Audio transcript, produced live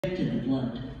to the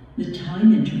blood. The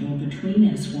time interval between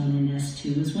S1 and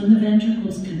S2 is when the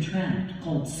ventricles contract,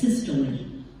 called systole.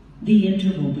 The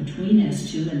interval between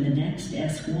S2 and the next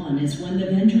S1 is when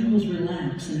the ventricles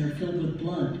relax and are filled with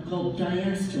blood, called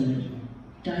diastole.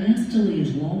 Diastole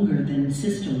is longer than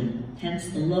systole, hence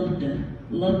the lubda,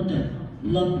 lubda,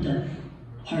 lubda.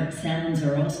 Heart sounds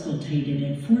are auscultated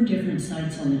at 4 different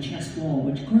sites on the chest wall,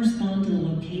 which correspond to the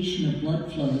location of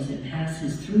blood flow as it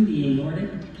passes through the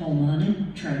aortic,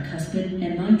 pulmonic, tricuspid,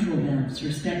 and mitral valves,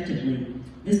 respectively.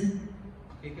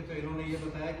 ठीक है, तो इन्होंने ये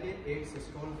बताया कि एक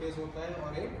systole phase होता है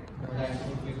और एक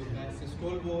डायस्टोल फेज होता है।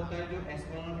 सिस्टोल वो होता है जो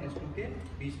S1 और S2 के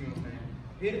बीच में होता है।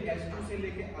 फिर S2 से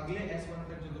लेके अगले S1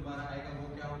 तक जो दोबारा आएगा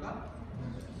वो क्या होगा?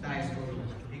 डायस्टोल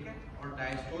होगा, ठीक है। और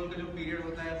डायस्टोल का जो पीरियड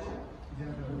होता है वो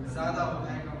ज्यादा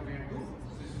होता है कंपेयर टू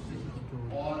सिस्टोल।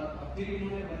 और फिर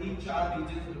इन्होंने वही 4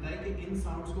 रीजन बताए कि इन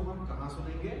साउंड्स को हम कहाँ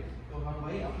सुनेंगे, तो हम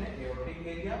वही अपने aortic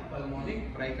area, pulmonic,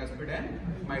 tricuspid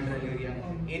and mitral area,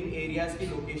 in areas की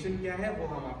लोकेशन क्या है वो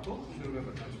हम आपको शुरू में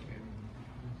बता चुके हैं।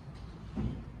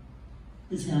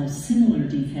 This has similar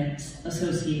defects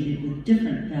associated with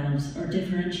different valves are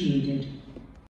differentiated.